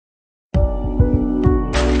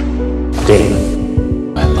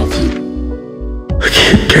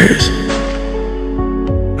cares.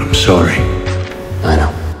 I'm sorry. I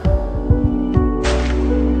know.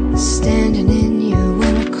 Standing in your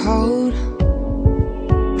winter coat,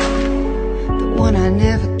 the one I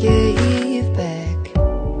never gave back,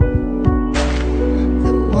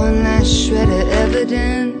 the one last shred of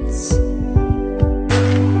evidence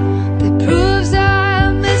that proves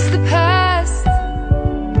I miss the past.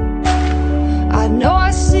 I know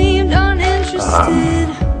I seemed uninterested.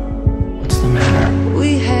 What's the matter?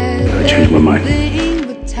 We had I changed my mind. everything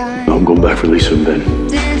but time. I'm going back for Lisa and Ben.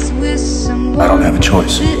 Dance with someone I don't have a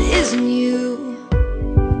choice. that isn't you.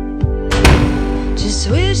 Just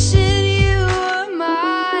wishing you were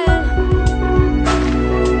mine.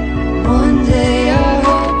 One day I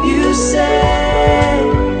hope you say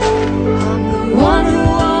I'm the one who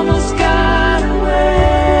almost got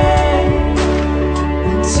away.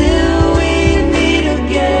 Until we meet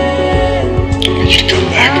again, You should come I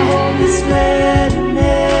back. hope this letter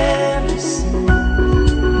never sent.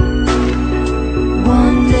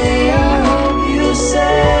 One day I hope you'll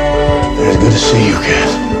say It's good to see you,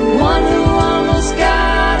 Cass. one who almost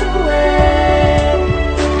got away.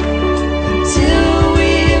 Until we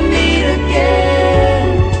meet again,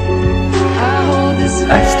 I hope this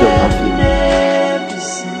I still love you. never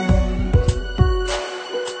sent.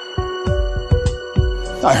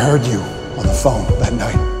 I heard you on the phone that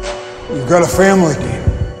night. You've got a family, Dean,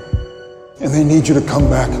 and they need you to come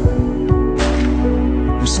back.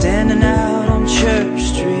 We're standing out on Church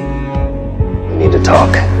Street, We need to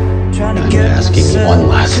talk. trying to I'm get asking you one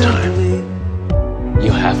last myself to time. believe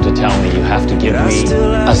You have to tell me, you have to give that I me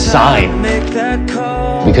still have a time to sign. make that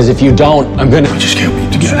call. Because if you don't, I'm We gonna... just can't be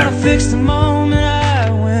Try together. to fix the moment I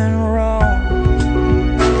went wrong.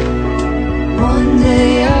 One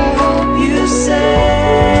day I hope you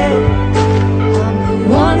say I'm the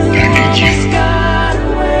one who almost got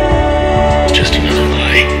away. Just another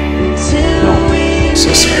lie. Until we So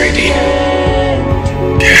sorry, Dean.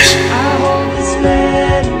 meet Cass. I hope this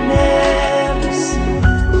letter never sent.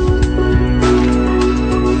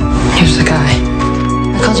 Here's the guy.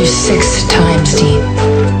 I called you 6 times, Dean.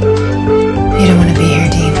 You don't want to be here,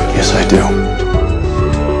 Dean. Yes, I do.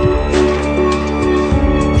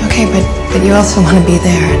 Okay, but you also want to be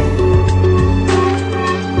there.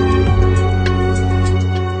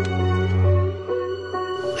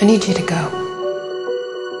 I need you to go.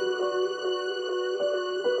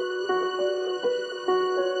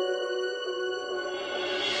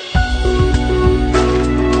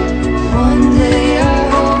 One day I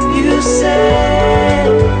hope you say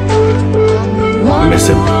I'm the one miss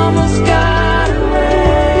who him. almost got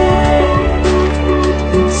away.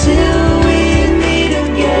 Until we meet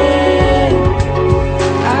again,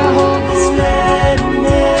 I hope this letter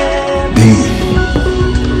never Dean.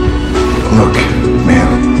 Look, man,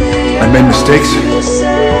 I made mistakes.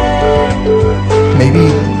 say Maybe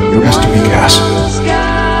you're best to be Cass.